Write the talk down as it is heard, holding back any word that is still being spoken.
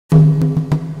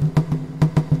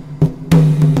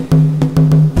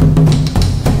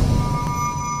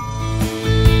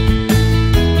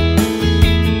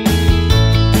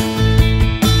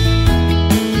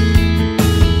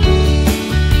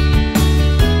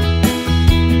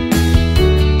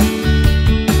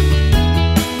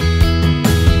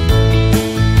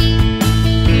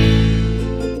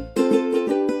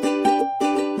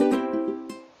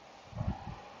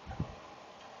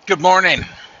Good morning.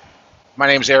 My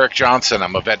name is Erik Johnson.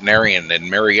 I'm a veterinarian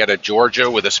in Marietta, Georgia,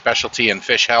 with a specialty in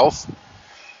fish health.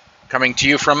 Coming to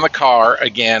you from the car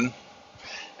again.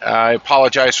 I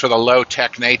apologize for the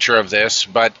low-tech nature of this,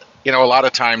 but a lot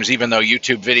of times, even though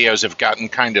YouTube videos have gotten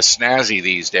kind of snazzy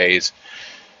these days,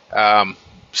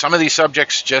 some of these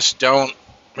subjects just don't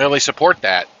really support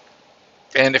that.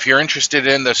 And if you're interested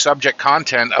in the subject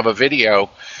content of a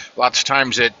video, lots of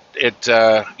times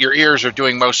your ears are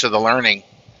doing most of the learning.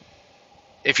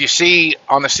 If you see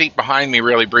on the seat behind me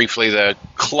really briefly, the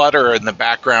clutter in the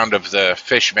background of the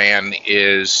fish van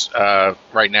is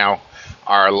right now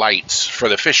our lights for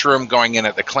the fish room going in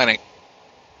at the clinic.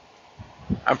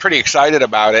 I'm pretty excited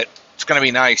about it. It's going to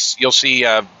be nice. You'll see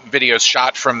videos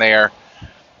shot from there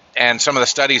and some of the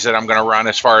studies that I'm going to run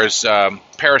as far as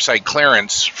parasite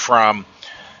clearance from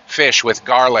fish with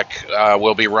garlic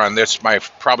will be run. This is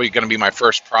probably going to be my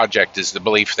first project, is the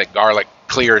belief that garlic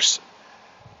clears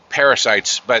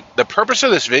parasites. But the purpose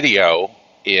of this video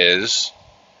is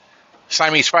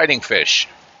Siamese fighting fish.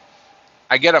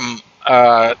 I get them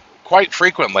quite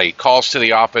frequently, calls to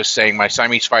the office saying my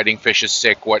Siamese fighting fish is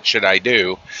sick, what should I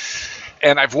do?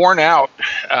 And I've worn out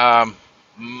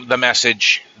the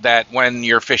message that when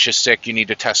your fish is sick, you need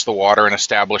to test the water and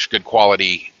establish good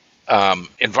quality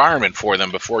environment for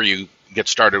them before you get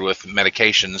started with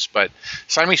medications. But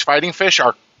Siamese fighting fish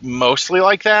are mostly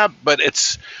like that, but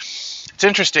it's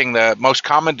interesting. The most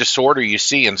common disorder you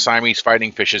see in Siamese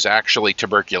fighting fish is actually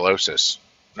tuberculosis.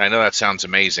 I know that sounds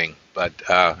amazing, but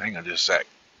hang on just a sec.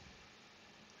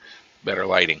 Better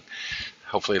lighting.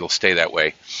 Hopefully it'll stay that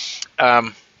way.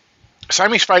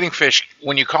 Siamese fighting fish,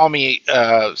 when you call me,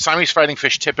 Siamese fighting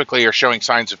fish typically are showing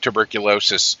signs of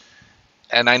tuberculosis,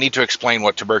 and I need to explain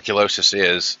what tuberculosis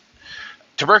is.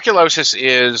 Tuberculosis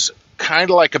is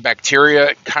kind of like a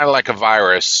bacteria, kind of like a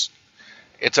virus.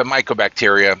 It's a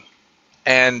mycobacteria.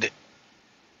 And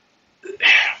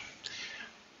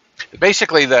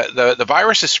basically, the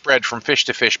virus is spread from fish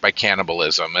to fish by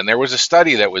cannibalism. And there was a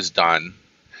study that was done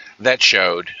that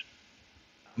showed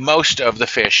most of the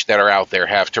fish that are out there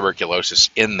have tuberculosis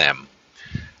in them.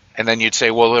 And then you'd say,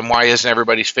 well, then why isn't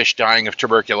everybody's fish dying of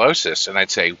tuberculosis? And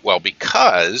I'd say, well,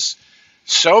 because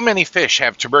so many fish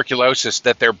have tuberculosis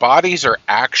that their bodies are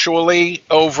actually,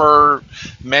 over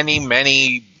many,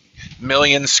 many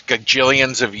millions,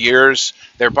 gajillions of years,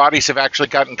 their bodies have actually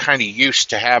gotten kind of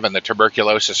used to having the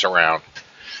tuberculosis around.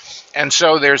 And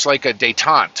so there's like a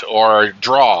detente or a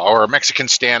draw or a Mexican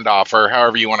standoff, or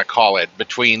however you want to call it,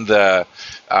 between the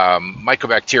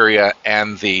mycobacteria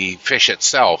and the fish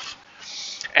itself.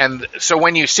 And so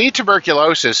when you see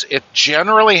tuberculosis, it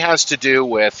generally has to do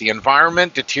with the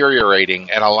environment deteriorating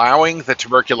and allowing the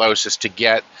tuberculosis to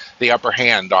get the upper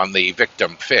hand on the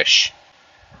victim fish.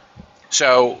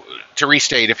 So to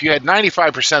restate, if you had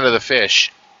 95% of the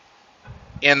fish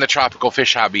in the tropical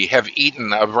fish hobby have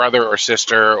eaten a brother or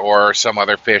sister or some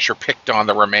other fish, or picked on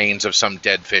the remains of some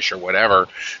dead fish or whatever,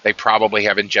 they probably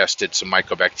have ingested some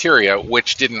mycobacteria,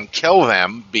 which didn't kill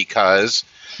them because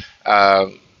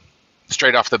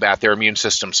straight off the bat their immune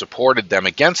system supported them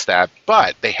against that,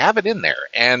 but they have it in there.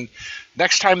 And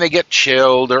next time they get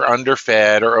chilled or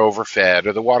underfed or overfed,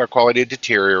 or the water quality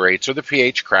deteriorates, or the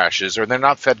pH crashes, or they're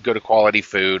not fed good quality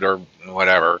food or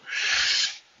whatever,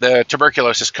 the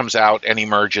tuberculosis comes out and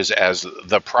emerges as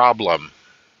the problem.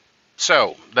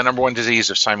 So the number one disease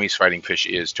of Siamese fighting fish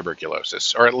is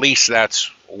tuberculosis, or at least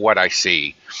that's what I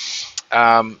see.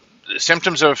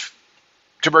 Symptoms of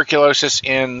tuberculosis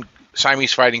in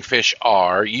Siamese fighting fish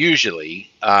are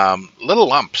usually little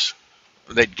lumps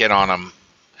that get on them.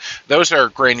 Those are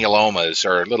granulomas,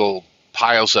 or little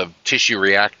piles of tissue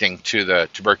reacting to the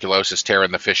tuberculosis, tearing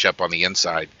the fish up on the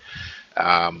inside.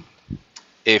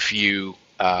 If you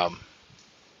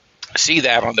see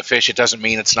that on the fish, it doesn't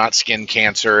mean it's not skin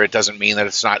cancer. It doesn't mean that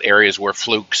it's not areas where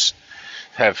flukes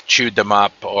have chewed them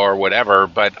up or whatever.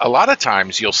 But a lot of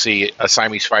times you'll see a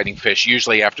Siamese fighting fish,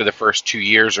 usually after the first 2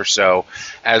 years or so,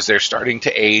 as they're starting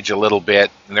to age a little bit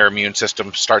and their immune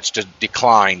system starts to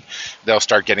decline, they'll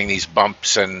start getting these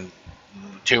bumps and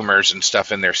tumors and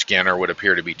stuff in their skin, or what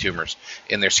appear to be tumors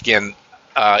in their skin.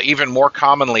 Even more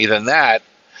commonly than that,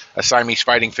 a Siamese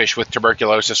fighting fish with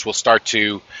tuberculosis will start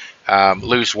to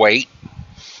lose weight.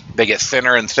 They get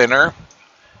thinner and thinner.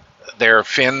 Their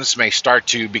fins may start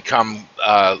to become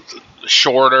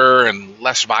shorter and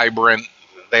less vibrant.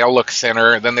 They'll look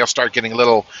thinner. Then they'll start getting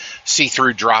little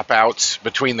see-through dropouts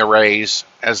between the rays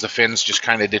as the fins just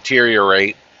kind of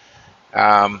deteriorate.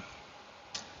 The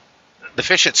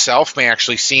fish itself may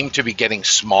actually seem to be getting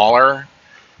smaller.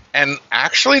 And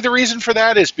actually the reason for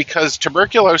that is because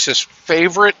tuberculosis'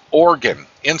 favorite organ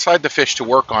inside the fish to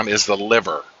work on is the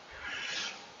liver.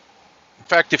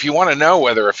 fact, if you want to know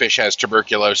whether a fish has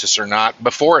tuberculosis or not,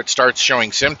 before it starts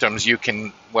showing symptoms, you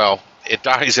can, well, it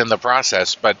dies in the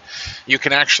process, but you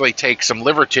can actually take some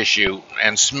liver tissue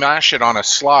and smash it on a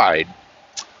slide,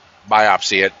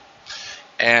 biopsy it,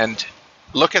 and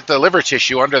look at the liver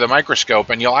tissue under the microscope,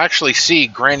 and you'll actually see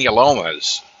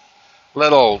granulomas,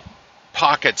 little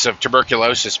pockets of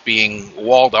tuberculosis being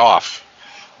walled off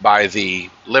by the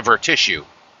liver tissue.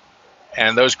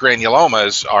 And those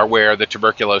granulomas are where the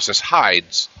tuberculosis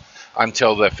hides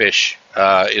until the fish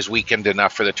is weakened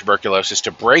enough for the tuberculosis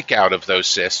to break out of those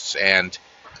cysts and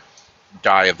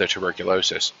die of the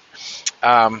tuberculosis.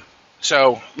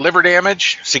 So liver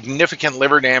damage, significant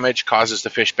liver damage, causes the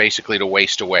fish basically to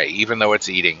waste away, even though it's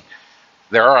eating.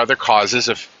 There are other causes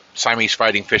of Siamese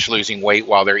fighting fish losing weight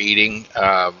while they're eating.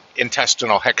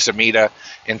 Intestinal hexameta,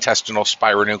 intestinal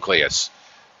spironucleus.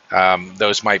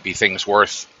 Those might be things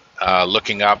worth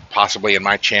looking up, possibly in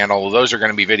my channel. Those are going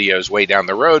to be videos way down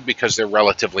the road because they're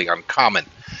relatively uncommon.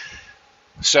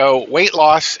 So weight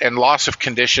loss and loss of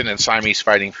condition in Siamese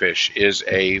fighting fish is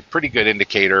a pretty good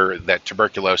indicator that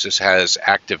tuberculosis has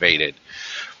activated.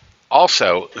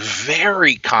 Also,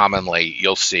 very commonly,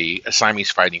 you'll see a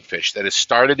Siamese fighting fish that has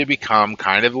started to become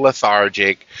kind of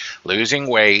lethargic, losing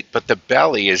weight, but the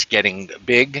belly is getting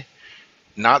big,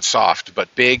 not soft,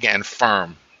 but big and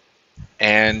firm.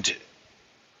 And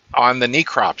on the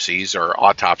necropsies or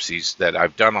autopsies that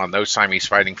I've done on those Siamese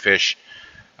fighting fish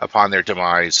upon their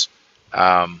demise,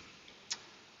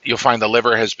 you'll find the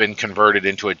liver has been converted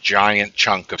into a giant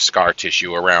chunk of scar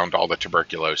tissue around all the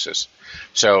tuberculosis.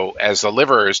 So as the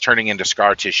liver is turning into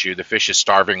scar tissue, the fish is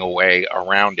starving away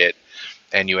around it,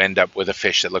 and you end up with a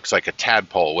fish that looks like a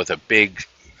tadpole with a big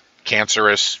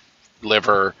cancerous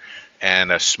liver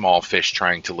and a small fish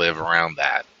trying to live around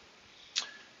that.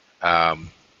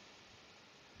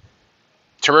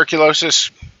 Tuberculosis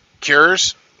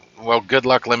cures, well, good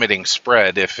luck limiting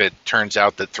spread if it turns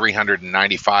out that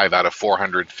 395 out of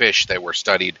 400 fish that were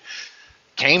studied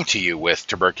came to you with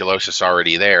tuberculosis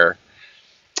already there.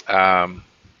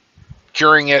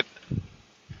 Curing it,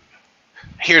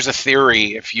 here's a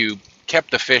theory: if you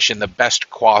kept the fish in the best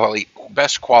quality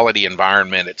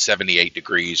environment at 78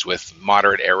 degrees with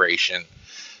moderate aeration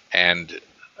and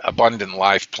abundant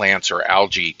live plants or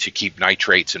algae to keep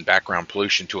nitrates and background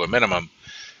pollution to a minimum,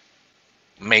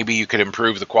 maybe you could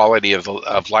improve the quality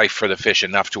of life for the fish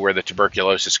enough to where the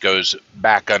tuberculosis goes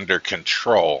back under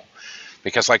control.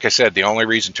 Because like I said, the only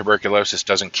reason tuberculosis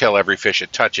doesn't kill every fish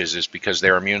it touches is because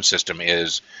their immune system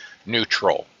is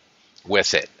neutral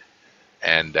with it.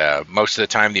 And most of the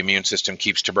time the immune system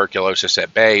keeps tuberculosis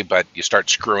at bay, but you start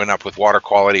screwing up with water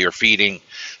quality or feeding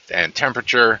and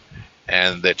temperature,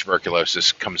 and the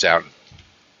tuberculosis comes out and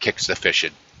kicks the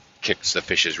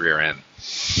fish's rear end.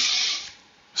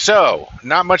 So,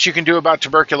 not much you can do about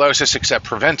tuberculosis except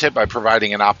prevent it by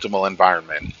providing an optimal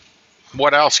environment.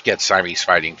 What else gets Siamese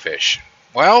fighting fish?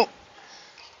 Well,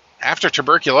 after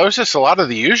tuberculosis, a lot of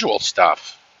the usual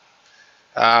stuff.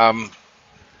 And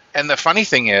the funny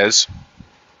thing is,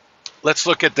 let's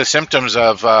look at the symptoms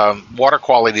of water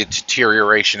quality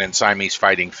deterioration in Siamese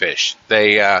fighting fish.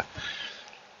 They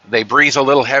breathe a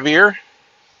little heavier.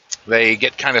 They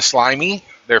get kind of slimy.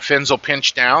 Their fins will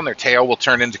pinch down. Their tail will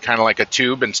turn into kind of like a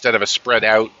tube instead of a spread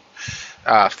out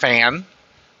fan.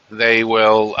 They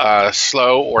will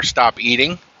slow or stop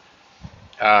eating,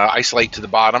 isolate to the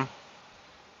bottom,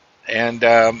 and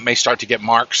may start to get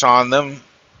marks on them.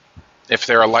 If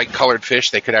they're a light-colored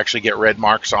fish, they could actually get red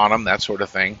marks on them, that sort of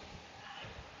thing.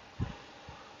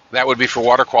 That would be for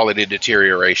water quality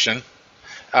deterioration.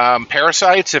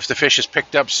 Parasites, if the fish has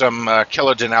picked up some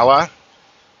Kilodinella,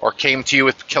 or came to you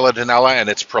with Kilodinella and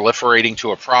it's proliferating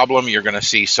to a problem, you're going to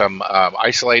see some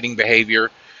isolating behavior,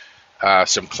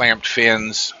 some clamped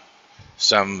fins,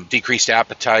 some decreased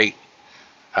appetite,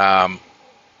 some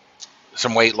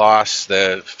weight loss.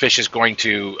 The fish is going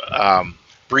to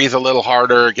breathe a little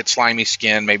harder, get slimy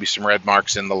skin, maybe some red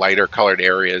marks in the lighter colored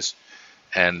areas,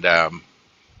 and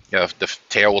the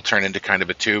tail will turn into kind of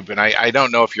a tube. And I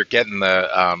don't know if you're getting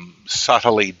the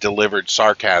subtly delivered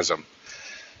sarcasm.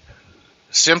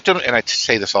 And I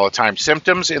say this all the time,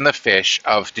 symptoms in the fish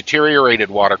of deteriorated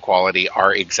water quality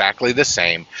are exactly the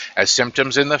same as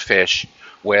symptoms in the fish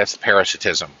with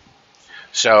parasitism.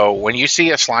 So when you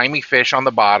see a slimy fish on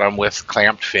the bottom with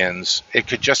clamped fins, it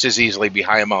could just as easily be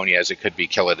high ammonia as it could be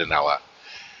Kilodinella.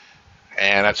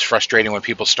 And that's frustrating when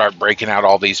people start breaking out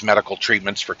all these medical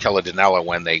treatments for Kilodinella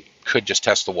when they could just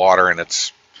test the water and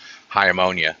it's high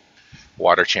ammonia.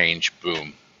 Water change,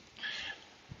 boom.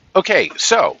 Okay,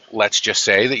 so let's just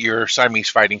say that your Siamese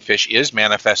fighting fish is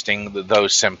manifesting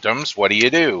those symptoms. What do you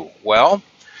do? Well,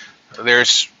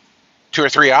 there's two or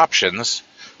three options.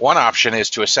 One option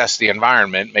is to assess the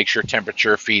environment, make sure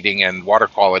temperature, feeding, and water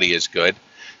quality is good,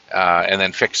 and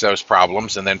then fix those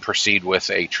problems, and then proceed with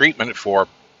a treatment for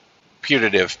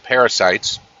putative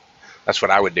parasites. That's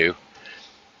what I would do.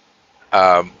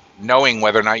 Knowing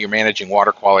whether or not you're managing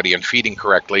water quality and feeding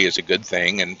correctly is a good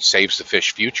thing and saves the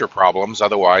fish future problems.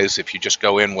 Otherwise, if you just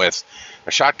go in with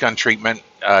a shotgun treatment,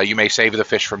 you may save the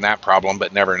fish from that problem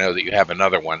but never know that you have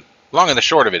another one. Long and the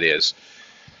short of it is,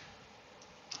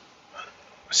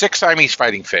 6 Siamese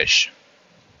fighting fish.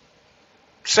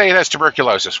 Say it has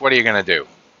tuberculosis. What are you going to do?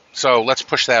 So let's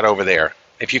push that over there.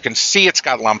 If you can see it's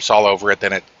got lumps all over it,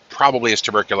 then it probably is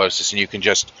tuberculosis, and you can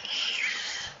just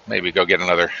maybe go get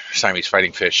another Siamese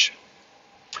fighting fish.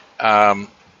 But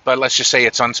let's just say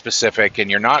it's unspecific and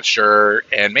you're not sure,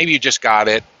 and maybe you just got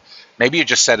it. Maybe you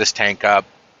just set his tank up.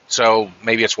 So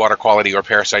maybe it's water quality or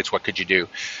parasites. What could you do?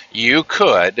 You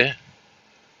could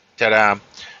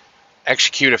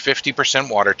execute a 50%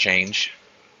 water change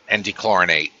and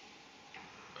dechlorinate.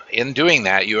 In doing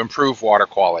that, you improve water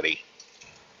quality.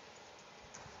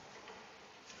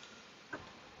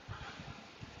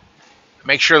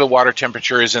 Make sure the water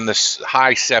temperature is in the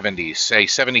high 70s, say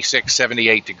 76,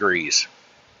 78 degrees.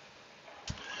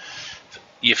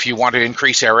 If you want to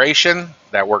increase aeration,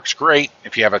 that works great.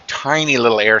 If you have a tiny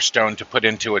little air stone to put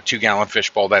into a 2-gallon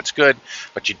fish bowl, that's good.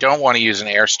 But you don't want to use an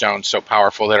air stone so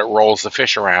powerful that it rolls the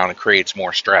fish around and creates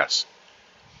more stress.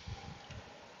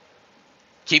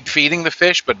 Keep feeding the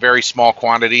fish, but very small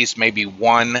quantities, maybe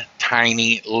one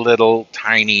tiny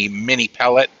mini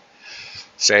pellet.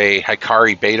 Say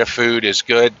Hikari Betta food is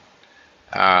good.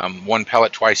 1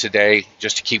 pellet twice a day,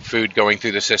 just to keep food going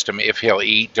through the system. If he'll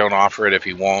eat, don't offer it if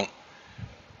he won't.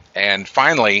 And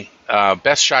finally,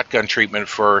 best shotgun treatment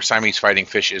for Siamese fighting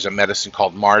fish is a medicine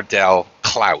called Mardel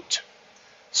Clout,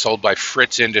 sold by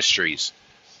Fritz Industries.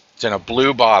 It's in a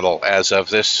blue bottle as of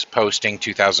this posting,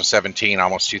 2017,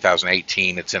 almost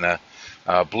 2018. It's in a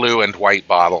blue and white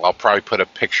bottle. I'll probably put a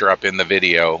picture up in the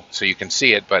video so you can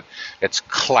see it, but it's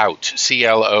Clout,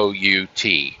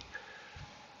 C-L-O-U-T.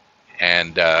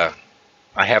 And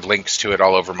I have links to it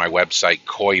all over my website,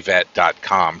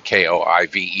 koivet.com,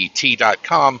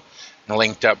 K-O-I-V-E-T.com, and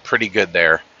linked up pretty good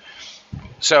there.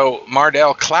 So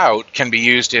Mardel Clout can be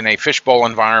used in a fishbowl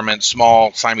environment,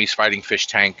 small Siamese fighting fish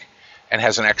tank, and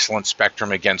has an excellent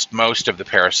spectrum against most of the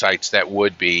parasites that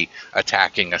would be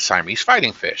attacking a Siamese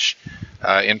fighting fish.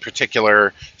 In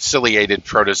particular, ciliated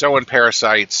protozoan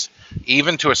parasites,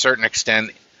 even to a certain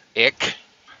extent, ick,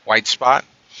 white spot.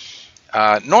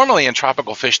 Normally in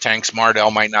tropical fish tanks,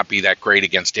 Mardel might not be that great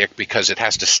against ick because it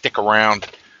has to stick around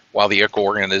while the ick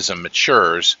organism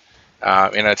matures.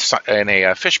 In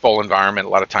a fishbowl environment, a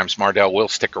lot of times Mardel will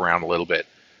stick around a little bit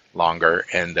longer,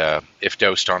 and if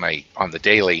dosed on the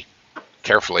daily,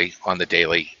 carefully on the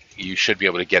daily, you should be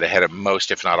able to get ahead of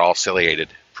most, if not all, ciliated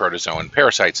protozoan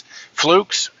parasites.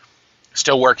 Flukes,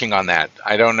 still working on that.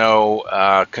 I don't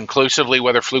know conclusively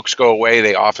whether flukes go away.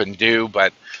 They often do,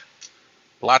 but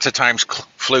lots of times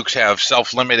flukes have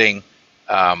self-limiting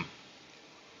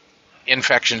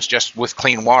infections just with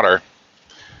clean water.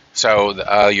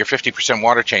 So your 50%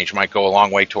 water change might go a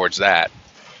long way towards that.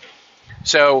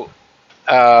 So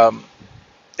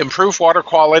improve water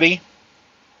quality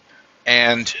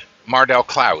and Mardel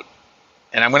Clout.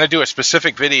 And I'm going to do a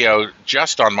specific video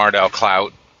just on Mardel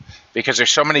Clout because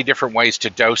there's so many different ways to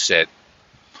dose it.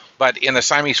 But in the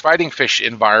Siamese fighting fish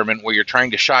environment where you're trying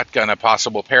to shotgun a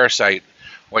possible parasite,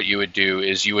 what you would do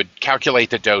is you would calculate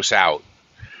the dose out.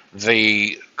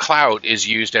 The Clout is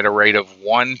used at a rate of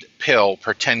 1 pill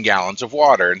per 10 gallons of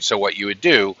water. And so what you would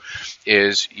do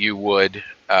is you would, you're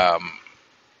going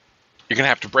to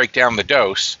have to break down the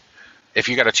dose. If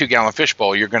you got a 2-gallon fish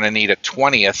bowl, you're going to need a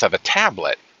 1/20th of a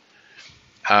tablet.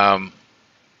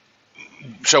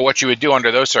 So what you would do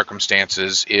under those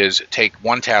circumstances is take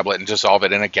 1 tablet and dissolve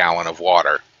it in a gallon of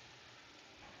water.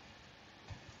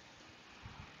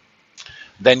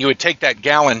 Then you would take that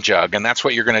gallon jug, and that's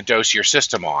what you're going to dose your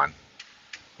system on.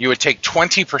 You would take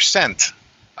 20%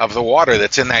 of the water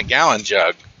that's in that gallon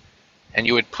jug, and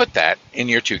you would put that in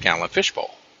your 2-gallon fish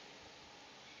bowl.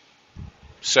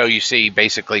 So you see,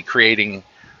 basically creating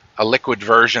a liquid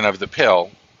version of the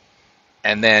pill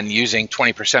and then using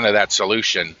 20% of that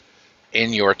solution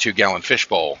in your 2-gallon fish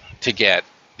bowl to get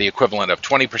the equivalent of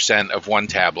 20% of 1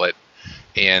 tablet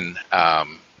in a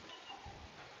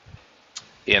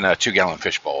 2-gallon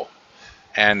fish bowl.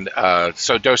 And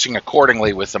so dosing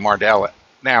accordingly with the Mardel.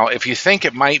 Now, if you think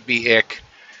it might be ick,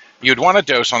 you'd want to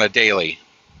dose on a daily,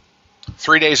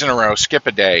 3 days in a row, skip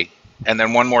a day, and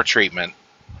then 1 more treatment.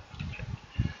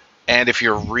 And if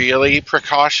you're really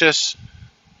precautious,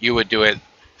 you would do it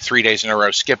 3 days in a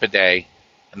row, skip a day,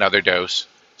 another dose,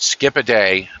 skip a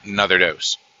day, another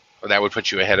dose. That would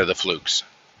put you ahead of the flukes.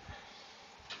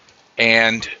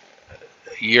 And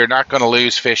you're not going to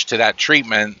lose fish to that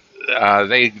treatment.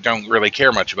 They don't really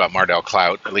care much about Mardel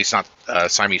clout, at least not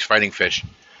Siamese fighting fish.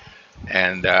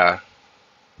 And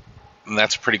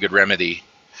that's a pretty good remedy.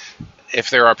 If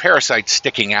there are parasites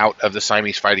sticking out of the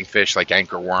Siamese fighting fish, like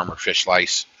anchorworm or fish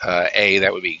lice, A,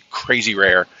 that would be crazy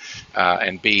rare,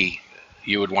 and B,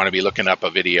 you would want to be looking up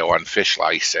a video on fish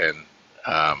lice and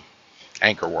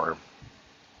anchorworm.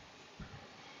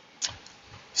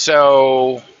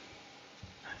 So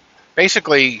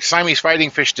basically, Siamese fighting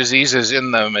fish diseases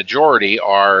in the majority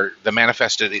are the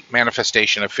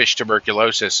manifestation of fish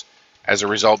tuberculosis as a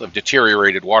result of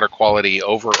deteriorated water quality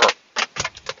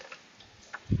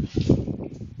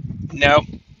Nope,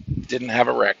 didn't have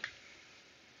a wreck.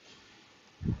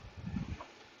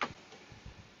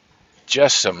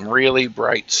 Just some really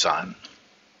bright sun.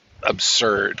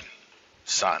 Absurd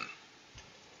sun.